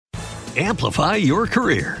Amplify your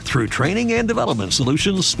career through training and development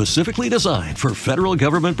solutions specifically designed for federal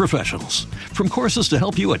government professionals. From courses to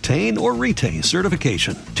help you attain or retain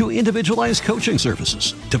certification, to individualized coaching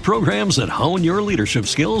services, to programs that hone your leadership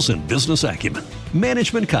skills and business acumen,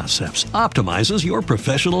 Management Concepts optimizes your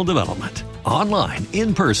professional development. Online,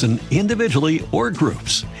 in person, individually, or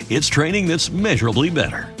groups, it's training that's measurably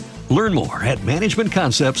better. Learn more at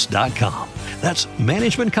managementconcepts.com. That's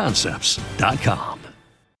managementconcepts.com.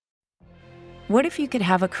 What if you could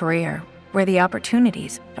have a career where the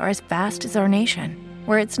opportunities are as vast as our nation,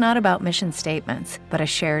 where it's not about mission statements, but a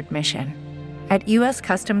shared mission? At U.S.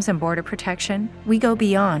 Customs and Border Protection, we go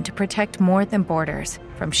beyond to protect more than borders.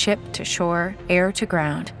 From ship to shore, air to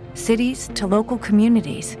ground, cities to local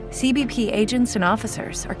communities, CBP agents and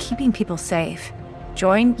officers are keeping people safe.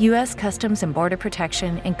 Join U.S. Customs and Border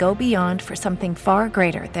Protection and go beyond for something far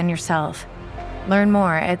greater than yourself. Learn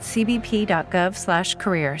more at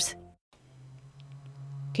cbp.gov/careers.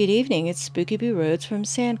 Good evening, it's Spooky Boo Rhodes from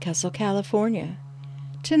Sandcastle, California.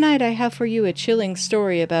 Tonight I have for you a chilling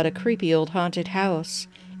story about a creepy old haunted house,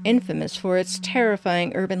 infamous for its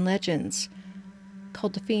terrifying urban legends,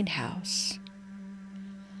 called the Fiend House.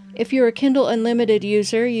 If you're a Kindle Unlimited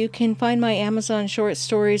user, you can find my Amazon short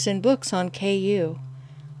stories and books on KU.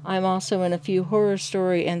 I'm also in a few horror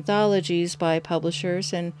story anthologies by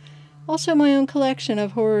publishers, and also my own collection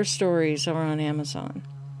of horror stories are on Amazon.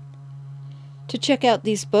 To check out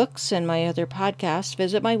these books and my other podcasts,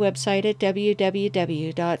 visit my website at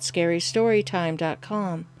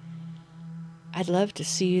www.scarystorytime.com. I'd love to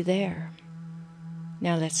see you there.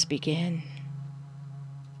 Now let's begin.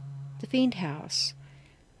 The Fiend House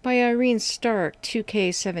by Irene Stark,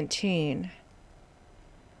 2K17.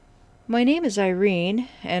 My name is Irene,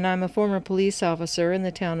 and I'm a former police officer in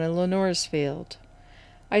the town of Lenoresfield.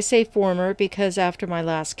 I say former because after my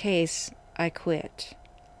last case, I quit.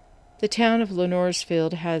 The town of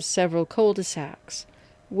Lenoresfield has several cul-de-sacs,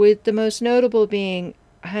 with the most notable being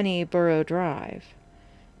Honeyborough Drive.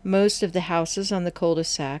 Most of the houses on the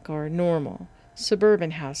cul-de-sac are normal, suburban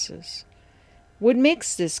houses. What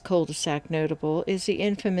makes this cul-de-sac notable is the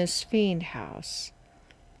infamous Fiend House.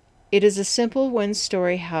 It is a simple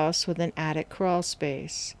one-story house with an attic crawl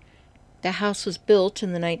space. The house was built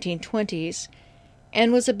in the 1920s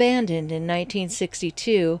and was abandoned in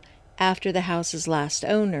 1962 after the house's last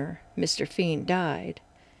owner, Mr. Fiend, died.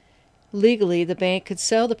 Legally, the bank could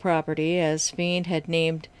sell the property as Fiend had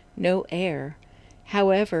named no heir.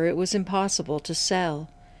 However, it was impossible to sell.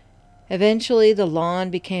 Eventually, the lawn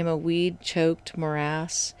became a weed-choked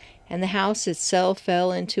morass, and the house itself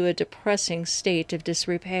fell into a depressing state of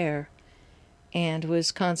disrepair, and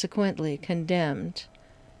was consequently condemned.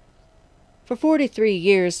 For 43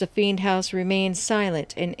 years, the Fiend House remained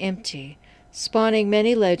silent and empty, spawning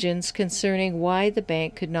many legends concerning why the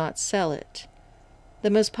bank could not sell it. The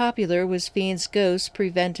most popular was Fiend's ghost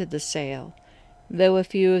prevented the sale, though a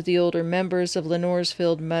few of the older members of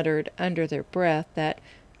Lenoresfield muttered under their breath that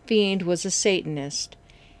Fiend was a Satanist,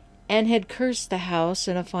 and had cursed the house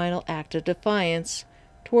in a final act of defiance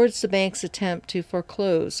towards the bank's attempt to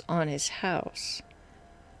foreclose on his house.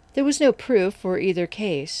 There was no proof for either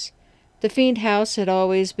case. The Fiend House had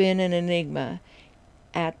always been an enigma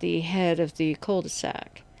at the head of the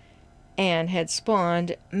cul-de-sac, and had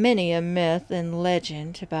spawned many a myth and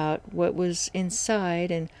legend about what was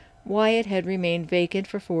inside and why it had remained vacant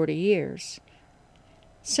for 40 years.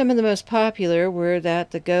 Some of the most popular were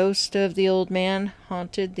that the ghost of the old man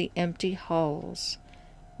haunted the empty halls,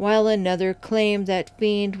 while another claimed that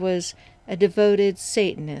Fiend was a devoted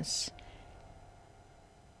Satanist,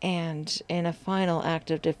 and, in a final act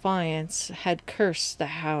of defiance, had cursed the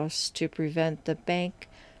house to prevent the bank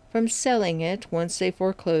from selling it once they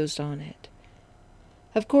foreclosed on it.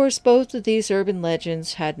 Of course, both of these urban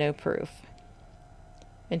legends had no proof.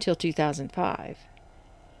 Until 2005.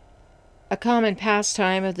 A common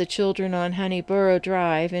pastime of the children on Honeyborough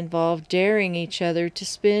Drive involved daring each other to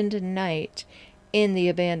spend a night in the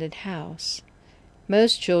abandoned house.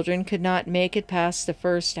 Most children could not make it past the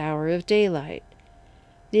first hour of daylight.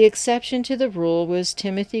 The exception to the rule was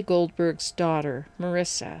Timothy Goldberg's daughter,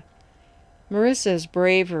 Marissa. Marissa's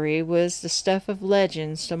bravery was the stuff of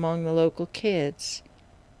legends among the local kids.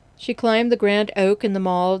 She climbed the grand oak in the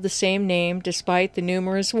mall of the same name despite the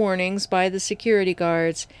numerous warnings by the security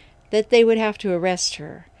guards that they would have to arrest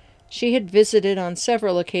her. She had visited on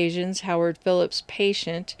several occasions Howard Phillips'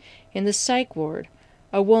 patient in the psych ward,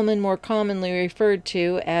 a woman more commonly referred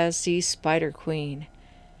to as the Spider Queen,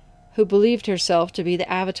 who believed herself to be the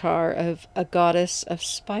avatar of a goddess of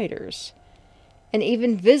spiders, and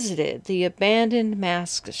even visited the abandoned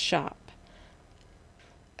mask shop,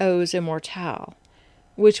 Aux Immortelles,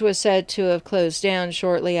 which was said to have closed down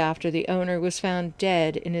shortly after the owner was found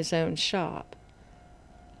dead in his own shop.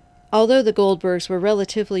 Although the Goldbergs were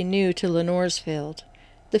relatively new to Lenoresfield,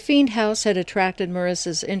 the Fiend house had attracted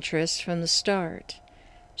Marissa's interest from the start.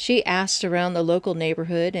 She asked around the local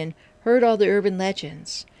neighborhood and heard all the urban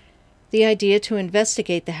legends. The idea to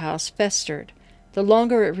investigate the house festered, the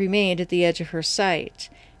longer it remained at the edge of her sight,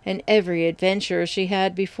 and every adventure she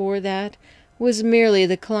had before that was merely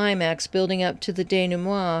the climax building up to the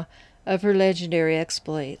denouement of her legendary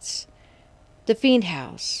exploits. The Fiend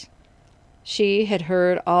house. She had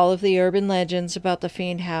heard all of the urban legends about the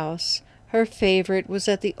Fiend house. Her favorite was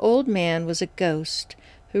that the old man was a ghost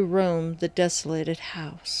who roamed the desolated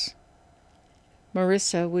house.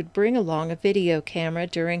 Marissa would bring along a video camera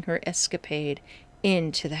during her escapade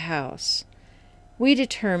into the house. We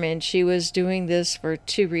determined she was doing this for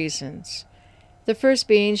 2 reasons. The first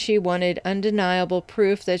being she wanted undeniable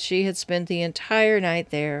proof that she had spent the entire night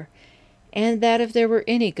there, and that if there were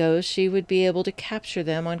any ghosts she would be able to capture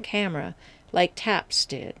them on camera, like Taps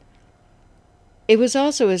did. It was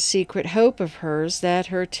also a secret hope of hers that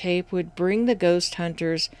her tape would bring the ghost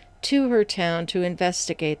hunters to her town to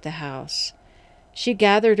investigate the house. She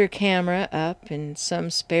gathered her camera up and some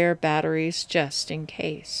spare batteries just in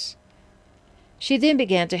case. She then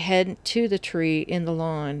began to head to the tree in the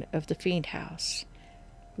lawn of the Fiend house,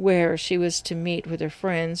 where she was to meet with her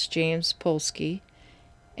friends James Polsky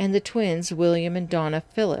and the twins William and Donna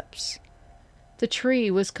Phillips. The tree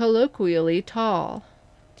was colloquially tall,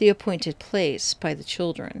 the appointed place by the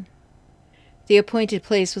children. The appointed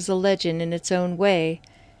place was a legend in its own way.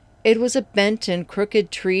 It was a bent and crooked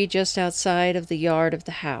tree just outside of the yard of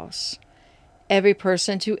the house. Every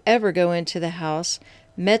person to ever go into the house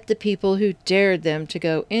met the people who dared them to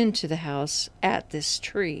go into the house at this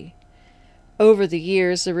tree. Over the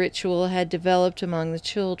years, the ritual had developed among the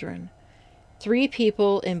children. 3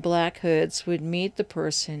 people in black hoods would meet the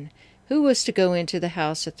person who was to go into the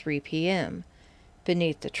house at 3 p.m.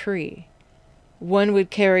 beneath the tree. One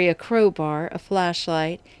would carry a crowbar, a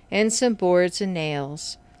flashlight, and some boards and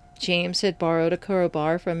nails. James had borrowed a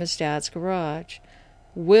crowbar from his dad's garage.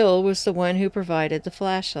 Will was the one who provided the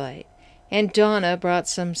flashlight, and Donna brought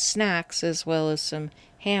some snacks as well as some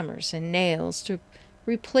hammers and nails to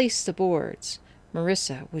replace the boards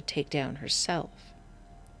Marissa would take down herself.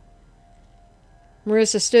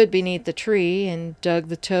 Marissa stood beneath the tree and dug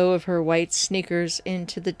the toe of her white sneakers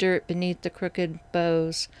into the dirt beneath the crooked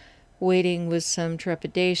boughs, waiting with some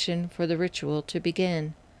trepidation for the ritual to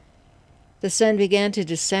begin. The sun began to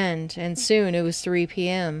descend, and soon it was 3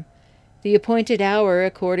 p.m., the appointed hour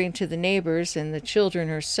according to the neighbors and the children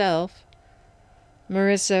herself.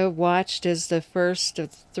 Marissa watched as the first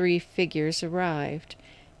of the 3 figures arrived,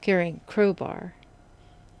 carrying a crowbar.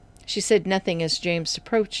 She said nothing as James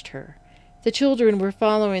approached her. The children were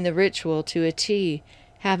following the ritual to a T,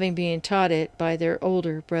 having been taught it by their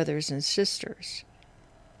older brothers and sisters.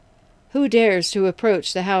 "Who dares to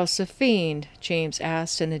approach the house of Fiend?" James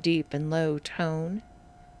asked in a deep and low tone.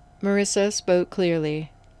 Marissa spoke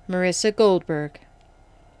clearly. "Marissa Goldberg."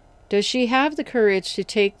 "Does she have the courage to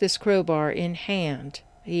take this crowbar in hand?"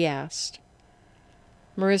 he asked.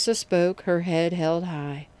 Marissa spoke, her head held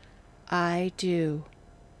high. "I do."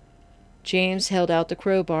 James held out the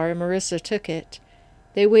crowbar and Marissa took it.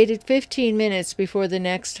 They waited 15 minutes before the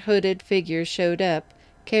next hooded figure showed up,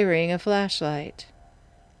 carrying a flashlight.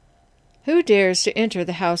 "Who dares to enter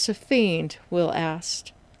the house of Fiend?" Will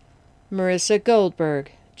asked. "Marissa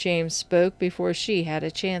Goldberg," James spoke before she had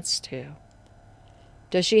a chance to.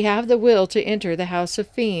 "Does she have the will to enter the house of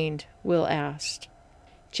Fiend?" Will asked.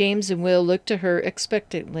 James and Will looked to her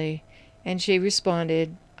expectantly, and she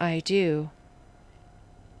responded, "I do."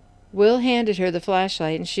 Will handed her the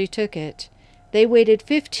flashlight and she took it. They waited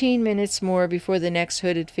 15 minutes more before the next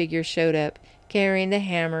hooded figure showed up, carrying the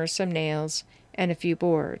hammer, some nails, and a few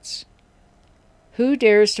boards. "Who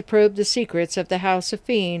dares to probe the secrets of the House of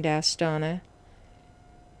Fiend?" asked Donna.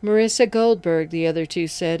 "Marissa Goldberg," the other 2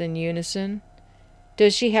 said in unison.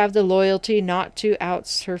 "Does she have the loyalty not to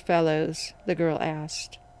oust her fellows?" the girl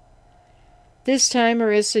asked. This time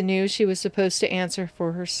Marissa knew she was supposed to answer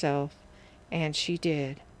for herself, and she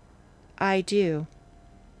did. "I do."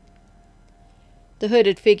 The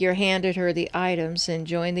hooded figure handed her the items and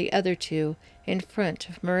joined the other 2 in front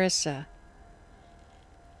of Marissa.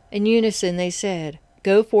 In unison they said,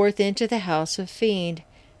 "Go forth into the house of Fiend.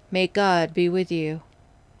 May God be with you."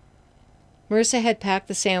 Marissa had packed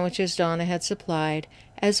the sandwiches Donna had supplied,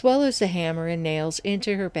 as well as the hammer and nails,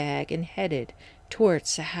 into her bag and headed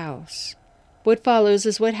towards the house. What follows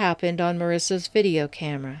is what happened on Marissa's video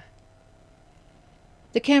camera.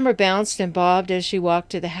 The camera bounced and bobbed as she walked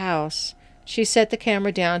to the house. She set the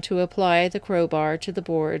camera down to apply the crowbar to the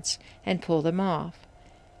boards and pull them off.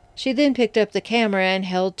 She then picked up the camera and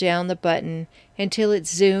held down the button until it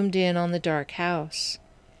zoomed in on the dark house.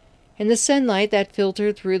 In the sunlight that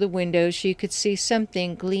filtered through the window, she could see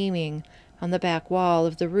something gleaming on the back wall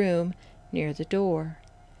of the room near the door.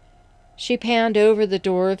 She panned over the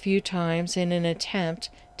door a few times in an attempt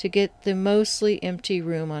to get the mostly empty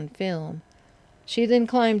room on film. She then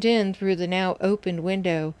climbed in through the now opened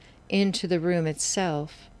window into the room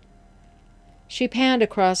itself. She panned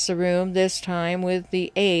across the room, this time with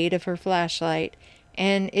the aid of her flashlight,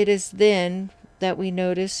 and it is then that we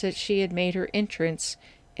notice that she had made her entrance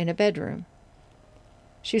in a bedroom.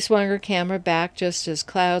 She swung her camera back just as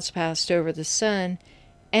clouds passed over the sun,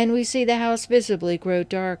 and we see the house visibly grow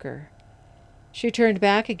darker. She turned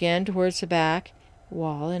back again towards the back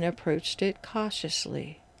wall and approached it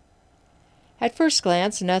cautiously. At first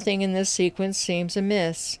glance, nothing in this sequence seems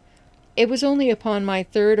amiss. It was only upon my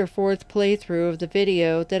third or fourth playthrough of the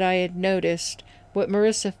video that I had noticed what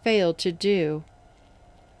Marissa failed to do.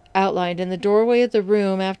 Outlined in the doorway of the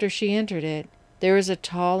room after she entered it, there is a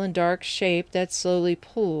tall and dark shape that slowly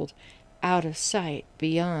pulled out of sight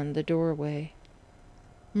beyond the doorway.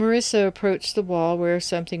 Marissa approached the wall where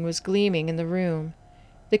something was gleaming in the room.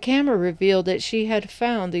 The camera revealed that she had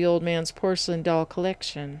found the old man's porcelain doll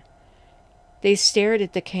collection. They stared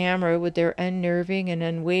at the camera with their unnerving and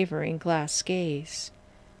unwavering glass gaze.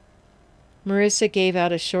 Marissa gave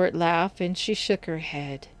out a short laugh, and she shook her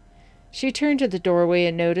head. She turned to the doorway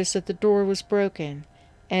and noticed that the door was broken,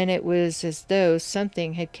 and it was as though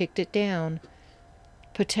something had kicked it down,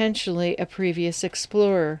 potentially a previous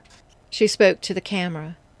explorer. She spoke to the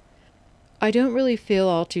camera. "I don't really feel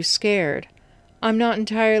all too scared. I'm not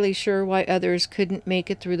entirely sure why others couldn't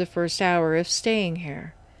make it through the first hour of staying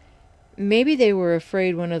here. Maybe they were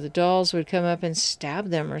afraid one of the dolls would come up and stab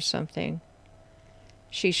them or something."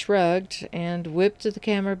 She shrugged and whipped the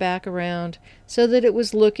camera back around so that it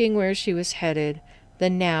was looking where she was headed, the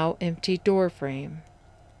now empty door frame.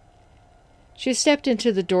 She stepped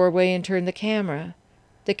into the doorway and turned the camera.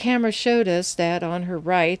 The camera showed us that on her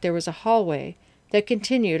right there was a hallway that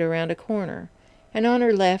continued around a corner, and on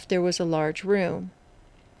her left there was a large room.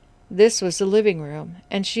 This was the living room,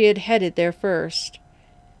 and she had headed there first.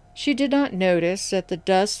 She did not notice that the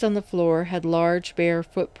dust on the floor had large bare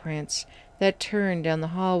footprints that turned down the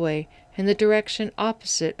hallway in the direction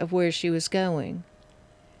opposite of where she was going.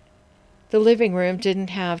 The living room didn't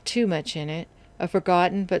have too much in it, a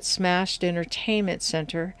forgotten but smashed entertainment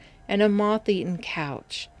center and a moth-eaten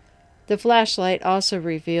couch. The flashlight also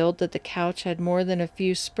revealed that the couch had more than a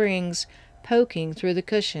few springs poking through the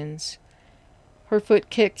cushions. Her foot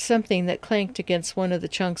kicked something that clanked against one of the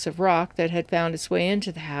chunks of rock that had found its way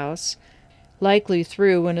into the house, likely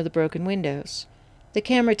through one of the broken windows. The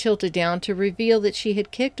camera tilted down to reveal that she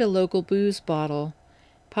had kicked a local booze bottle,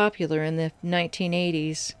 popular in the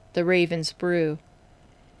 1980s, the Raven's Brew.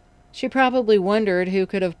 She probably wondered who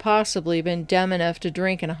could have possibly been dumb enough to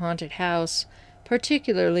drink in a haunted house,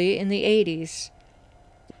 particularly in the 80s.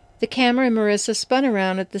 The camera and Marissa spun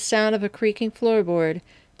around at the sound of a creaking floorboard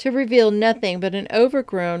to reveal nothing but an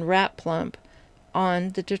overgrown rat plump on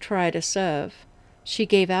the detritus of. She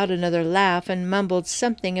gave out another laugh and mumbled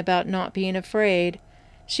something about not being afraid.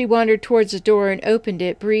 She wandered towards the door and opened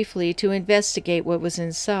it briefly to investigate what was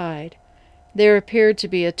inside. There appeared to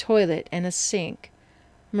be a toilet and a sink.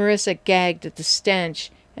 Marissa gagged at the stench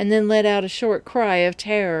and then let out a short cry of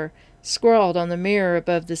terror. Scrawled on the mirror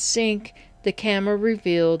above the sink, the camera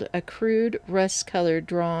revealed a crude, rust-colored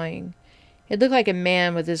drawing. It looked like a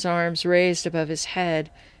man with his arms raised above his head,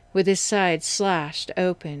 with his sides slashed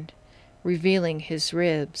open, revealing his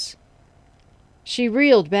ribs. She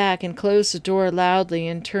reeled back and closed the door loudly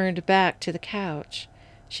and turned back to the couch.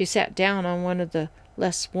 She sat down on one of the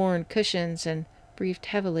less worn cushions and breathed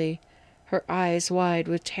heavily, her eyes wide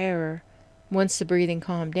with terror. Once the breathing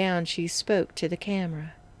calmed down, she spoke to the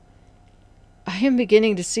camera. "I am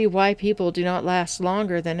beginning to see why people do not last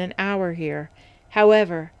longer than an hour here.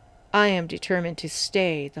 However, I am determined to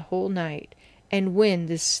stay the whole night and win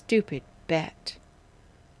this stupid bet."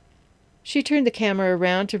 She turned the camera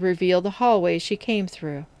around to reveal the hallway she came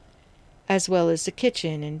through, as well as the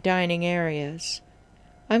kitchen and dining areas.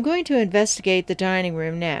 "I'm going to investigate the dining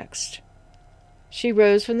room next." She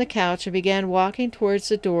rose from the couch and began walking towards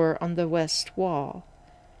the door on the west wall.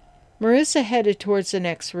 Marissa headed towards the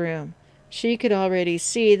next room. She could already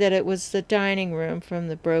see that it was the dining room from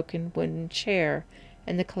the broken wooden chair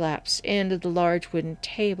and the collapsed end of the large wooden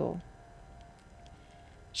table.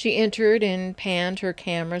 She entered and panned her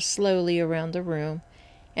camera slowly around the room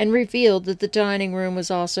and revealed that the dining room was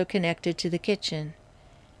also connected to the kitchen.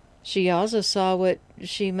 She also saw what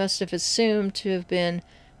she must have assumed to have been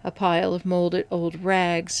a pile of molded old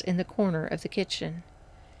rags in the corner of the kitchen.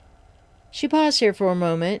 She paused here for a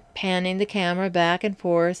moment, panning the camera back and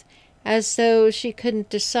forth, as though she couldn't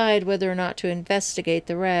decide whether or not to investigate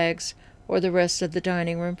the rags or the rest of the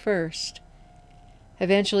dining room first.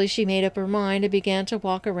 Eventually she made up her mind and began to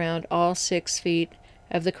walk around all 6 feet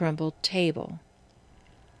of the crumbled table.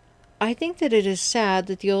 I think that it is sad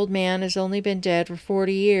that the old man has only been dead for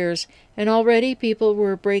 40 years, and already people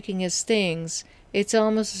were breaking his things. It's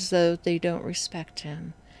almost as though they don't respect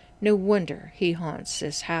him. No wonder he haunts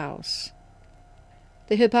this house.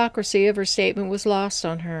 The hypocrisy of her statement was lost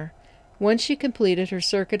on her. Once she completed her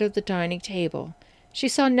circuit of the dining table, she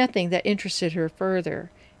saw nothing that interested her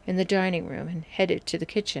further in the dining room and headed to the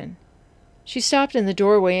kitchen. She stopped in the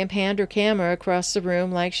doorway and panned her camera across the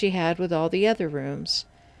room like she had with all the other rooms.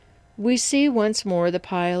 We see once more the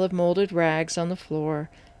pile of molded rags on the floor,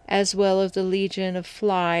 as well as the legion of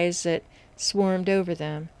flies that swarmed over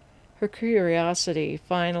them. Her curiosity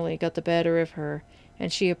finally got the better of her,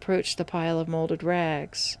 and she approached the pile of molded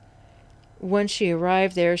rags. Once she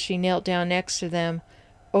arrived there, she knelt down next to them,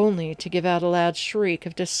 only to give out a loud shriek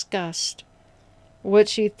of disgust. What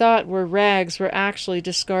she thought were rags were actually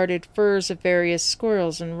discarded furs of various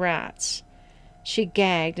squirrels and rats. She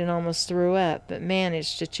gagged and almost threw up, but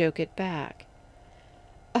managed to choke it back.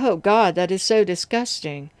 "Oh, God, that is so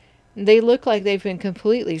disgusting. They look like they've been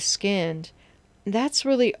completely skinned. That's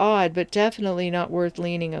really odd, but definitely not worth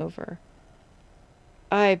leaning over.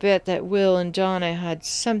 I bet that Will and Donna had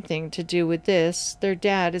something to do with this. Their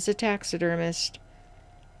dad is a taxidermist.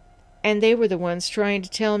 And they were the ones trying to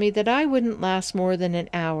tell me that I wouldn't last more than an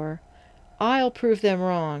hour. I'll prove them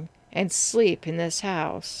wrong, and sleep in this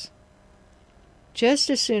house. Just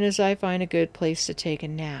as soon as I find a good place to take a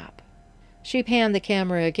nap." She panned the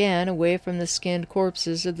camera again, away from the skinned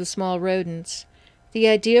corpses of the small rodents. The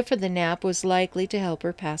idea for the nap was likely to help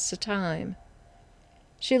her pass the time.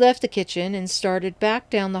 She left the kitchen and started back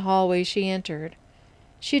down the hallway she entered.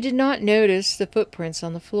 She did not notice the footprints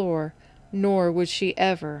on the floor, nor would she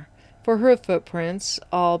ever, for her footprints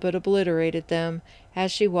all but obliterated them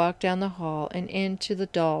as she walked down the hall and into the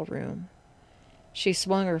doll room. She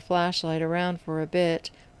swung her flashlight around for a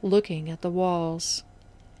bit, looking at the walls.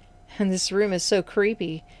 And this room is so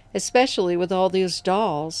creepy, especially with all these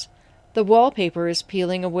dolls. The wallpaper is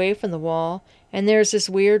peeling away from the wall, and there's this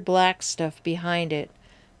weird black stuff behind it.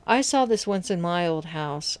 I saw this once in my old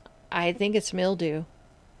house. I think it's mildew.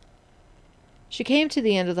 She came to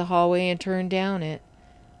the end of the hallway and turned down it.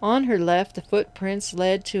 On her left, the footprints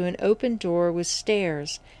led to an open door with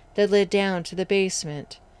stairs that led down to the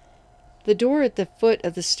basement. The door at the foot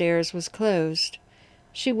of the stairs was closed.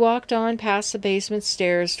 She walked on past the basement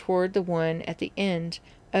stairs toward the one at the end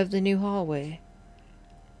of the new hallway.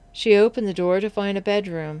 She opened the door to find a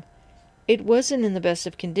bedroom. It wasn't in the best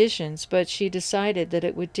of conditions, but she decided that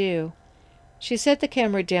it would do. She set the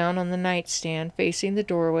camera down on the nightstand facing the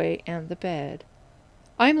doorway and the bed.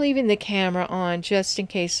 "I'm leaving the camera on just in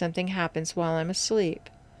case something happens while I'm asleep."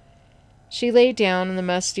 She lay down on the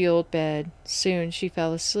musty old bed. Soon she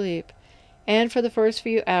fell asleep, and for the first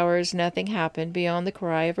few hours nothing happened beyond the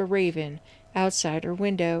cry of a raven outside her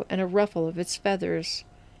window and a ruffle of its feathers.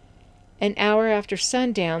 An hour after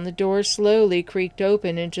sundown, the door slowly creaked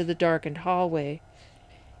open into the darkened hallway.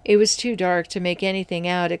 It was too dark to make anything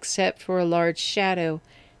out except for a large shadow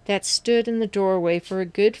that stood in the doorway for a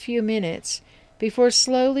good few minutes before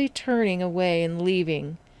slowly turning away and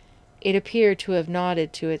leaving. It appeared to have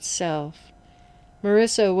nodded to itself.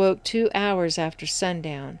 Marissa awoke 2 hours after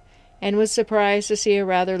sundown, and was surprised to see a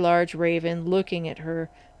rather large raven looking at her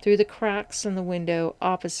through the cracks in the window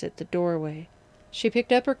opposite the doorway. She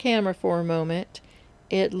picked up her camera for a moment.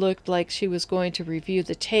 It looked like she was going to review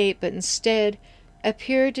the tape, but instead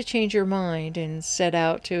appeared to change her mind and set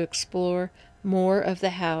out to explore more of the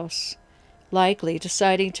house, likely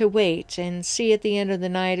deciding to wait and see at the end of the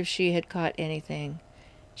night if she had caught anything.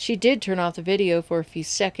 She did turn off the video for a few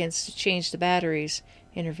seconds to change the batteries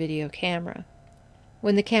in her video camera.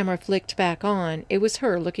 When the camera flicked back on, it was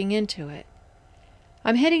her looking into it.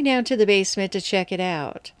 "I'm heading down to the basement to check it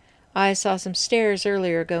out. I saw some stairs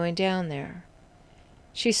earlier going down there."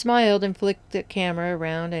 She smiled and flicked the camera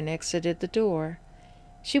around and exited the door.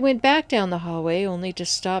 She went back down the hallway, only to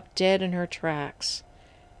stop dead in her tracks.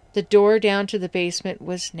 The door down to the basement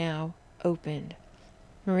was now opened.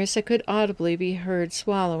 Marissa could audibly be heard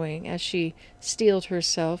swallowing as she steeled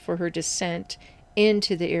herself for her descent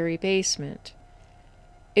into the eerie basement.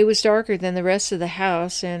 It was darker than the rest of the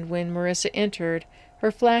house, and when Marissa entered,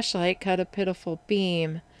 her flashlight cut a pitiful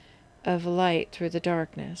beam of light through the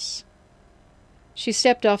darkness. She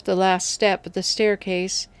stepped off the last step of the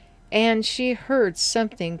staircase, and she heard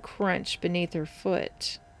something crunch beneath her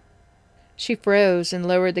foot. She froze and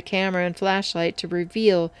lowered the camera and flashlight to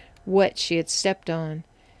reveal what she had stepped on.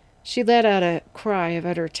 She let out a cry of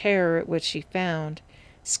utter terror at what she found.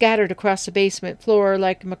 Scattered across the basement floor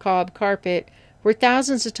like a macabre carpet were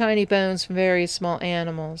thousands of tiny bones from various small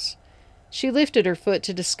animals. She lifted her foot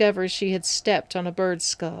to discover she had stepped on a bird's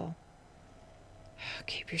skull.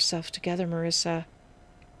 "Keep yourself together, Marissa."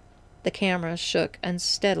 The camera shook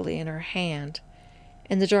unsteadily in her hand.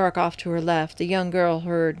 In the dark off to her left, the young girl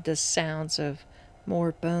heard the sounds of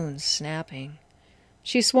more bones snapping.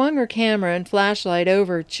 She swung her camera and flashlight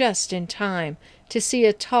over just in time to see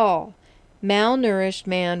a tall, malnourished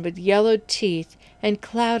man with yellowed teeth and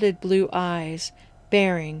clouded blue eyes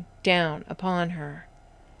bearing down upon her.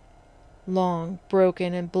 Long,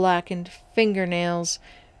 broken, and blackened fingernails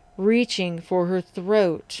reaching for her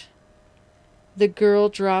throat. The girl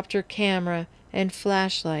dropped her camera and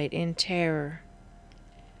flashlight in terror.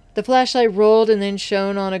 The flashlight rolled and then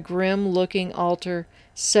shone on a grim-looking altar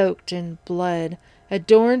soaked in blood,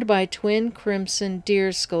 adorned by twin crimson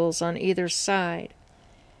deer skulls on either side.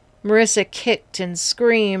 Marissa kicked and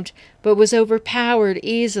screamed, but was overpowered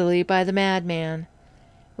easily by the madman.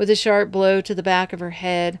 With a sharp blow to the back of her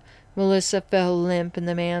head, Melissa fell limp in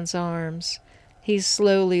the man's arms. He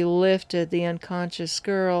slowly lifted the unconscious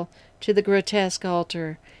girl to the grotesque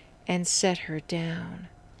altar and set her down.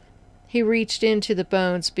 He reached into the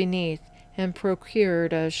bones beneath and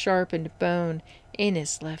procured a sharpened bone in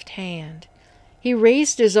his left hand. He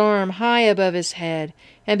raised his arm high above his head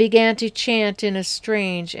and began to chant in a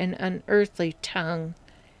strange and unearthly tongue,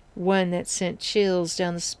 one that sent chills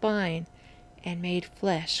down the spine and made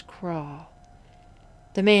flesh crawl.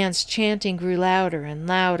 The man's chanting grew louder and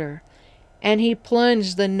louder, and he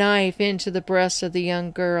plunged the knife into the breast of the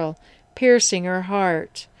young girl, piercing her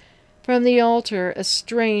heart. From the altar, a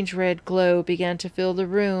strange red glow began to fill the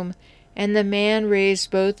room, and the man raised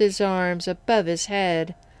both his arms above his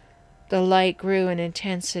head. The light grew in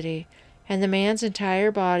intensity, and the man's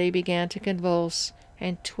entire body began to convulse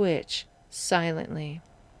and twitch silently.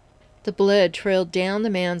 The blood trailed down the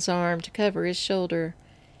man's arm to cover his shoulder,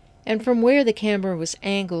 and from where the camera was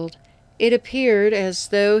angled, it appeared as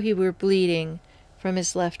though he were bleeding from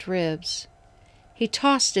his left ribs. He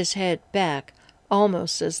tossed his head back,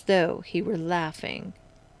 almost as though he were laughing.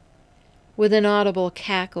 With an audible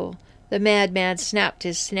cackle, the madman snapped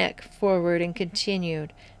his neck forward and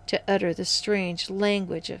continued to utter the strange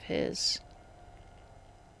language of his.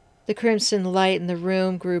 The crimson light in the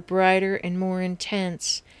room grew brighter and more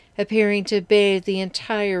intense, appearing to bathe the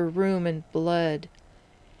entire room in blood.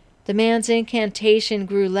 The man's incantation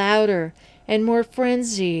grew louder and more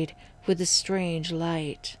frenzied with the strange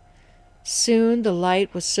light. Soon the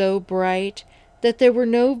light was so bright that there were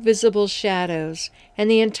no visible shadows, and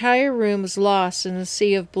the entire room was lost in a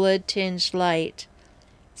sea of blood-tinged light.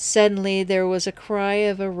 Suddenly there was a cry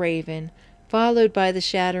of a raven, followed by the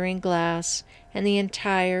shattering glass, and the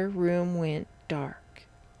entire room went dark.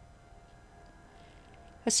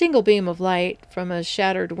 A single beam of light from a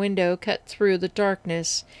shattered window cut through the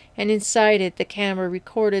darkness, and inside it the camera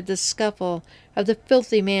recorded the scuffle of the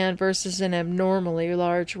filthy man versus an abnormally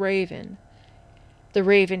large raven. The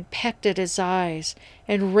raven pecked at his eyes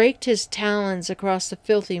and raked his talons across the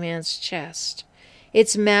filthy man's chest,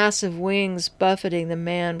 its massive wings buffeting the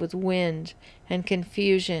man with wind and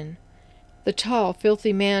confusion. The tall,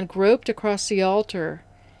 filthy man groped across the altar.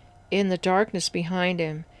 In the darkness behind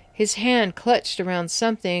him, his hand clutched around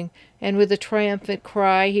something, and with a triumphant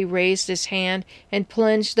cry he raised his hand and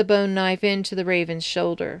plunged the bone knife into the raven's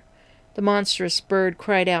shoulder. The monstrous bird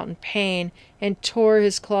cried out in pain and tore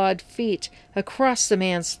his clawed feet across the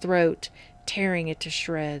man's throat, tearing it to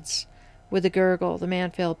shreds. With a gurgle, the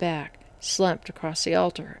man fell back, slumped across the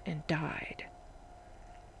altar, and died.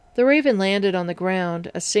 The raven landed on the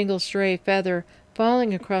ground, a single stray feather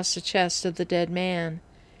falling across the chest of the dead man.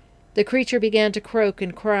 The creature began to croak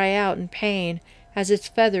and cry out in pain as its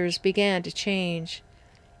feathers began to change.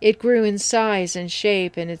 It grew in size and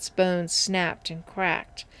shape, and its bones snapped and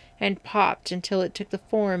cracked and popped until it took the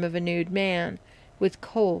form of a nude man with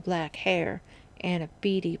coal-black hair and a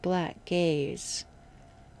beady black gaze.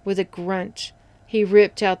 With a grunt, he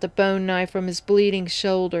ripped out the bone knife from his bleeding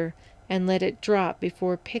shoulder and let it drop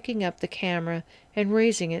before picking up the camera and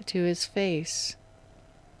raising it to his face.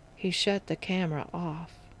 He shut the camera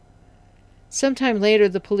off. Sometime later,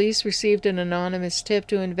 the police received an anonymous tip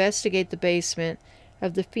to investigate the basement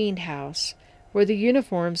of the Fiend house, where the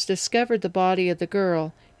uniforms discovered the body of the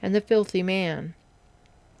girl and the filthy man.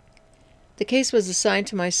 The case was assigned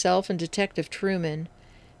to myself and Detective Truman.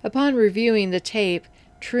 Upon reviewing the tape,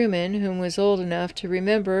 Truman, whom was old enough to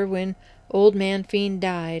remember when Old Man Fiend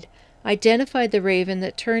died, identified the raven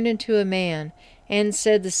that turned into a man and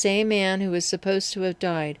said the same man who was supposed to have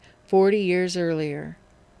died 40 years earlier.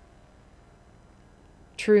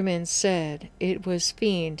 Truman said it was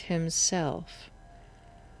Fiend himself.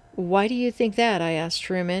 "Why do you think that?" I asked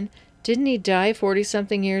Truman. "Didn't he die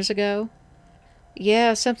 40-something years ago?"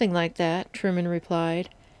 "Yeah, something like that," Truman replied.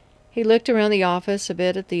 He looked around the office a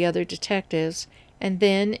bit at the other detectives, and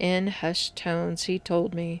then, in hushed tones, he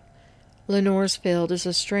told me, "Lenoresfield is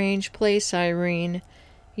a strange place, Irene.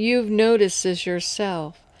 You've noticed this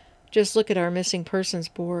yourself. Just look at our missing persons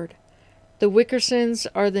board. The Wickersons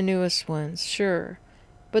are the newest ones, sure.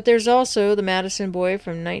 But there's also the Madison boy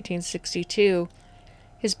from 1962.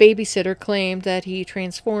 His babysitter claimed that he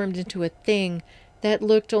transformed into a thing that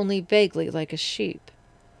looked only vaguely like a sheep."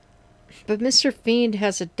 "But Mr. Fiend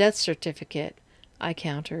has a death certificate," I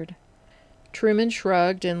countered. Truman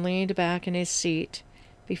shrugged and leaned back in his seat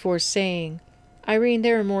before saying, "Irene,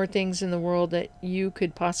 there are more things in the world that you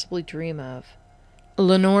could possibly dream of.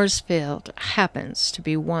 Lenoresfield happens to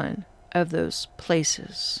be one of those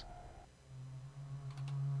places."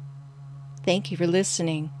 Thank you for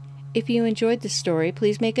listening. If you enjoyed the story,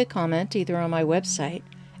 please make a comment either on my website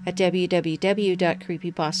at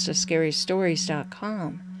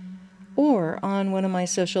www.creepypastascarystories.com or on one of my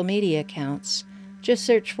social media accounts. Just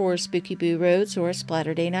search for Spooky Boo Roads or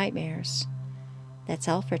Splatterday Nightmares. That's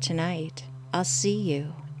all for tonight. I'll see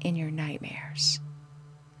you in your nightmares.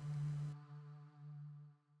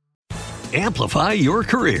 Amplify your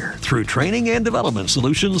career through training and development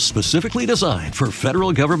solutions specifically designed for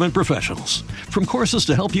federal government professionals. From courses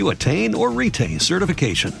to help you attain or retain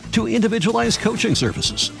certification, to individualized coaching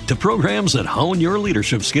services, to programs that hone your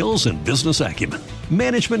leadership skills and business acumen,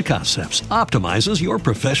 Management Concepts optimizes your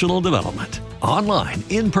professional development. Online,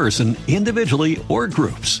 in person, individually, or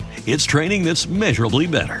groups, it's training that's measurably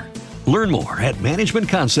better. Learn more at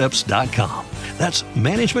managementconcepts.com. That's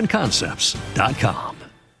managementconcepts.com.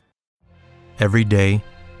 Every day,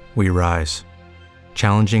 we rise,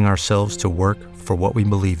 challenging ourselves to work for what we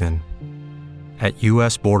believe in. At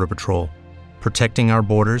U.S. Border Patrol, protecting our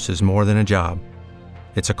borders is more than a job.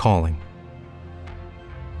 It's a calling.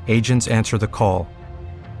 Agents answer the call,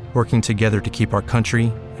 working together to keep our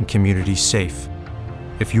country and communities safe.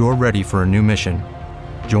 If you are ready for a new mission,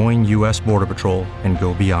 join U.S. Border Patrol and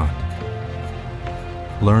go beyond.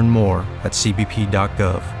 Learn more at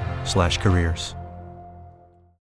cbp.gov/careers.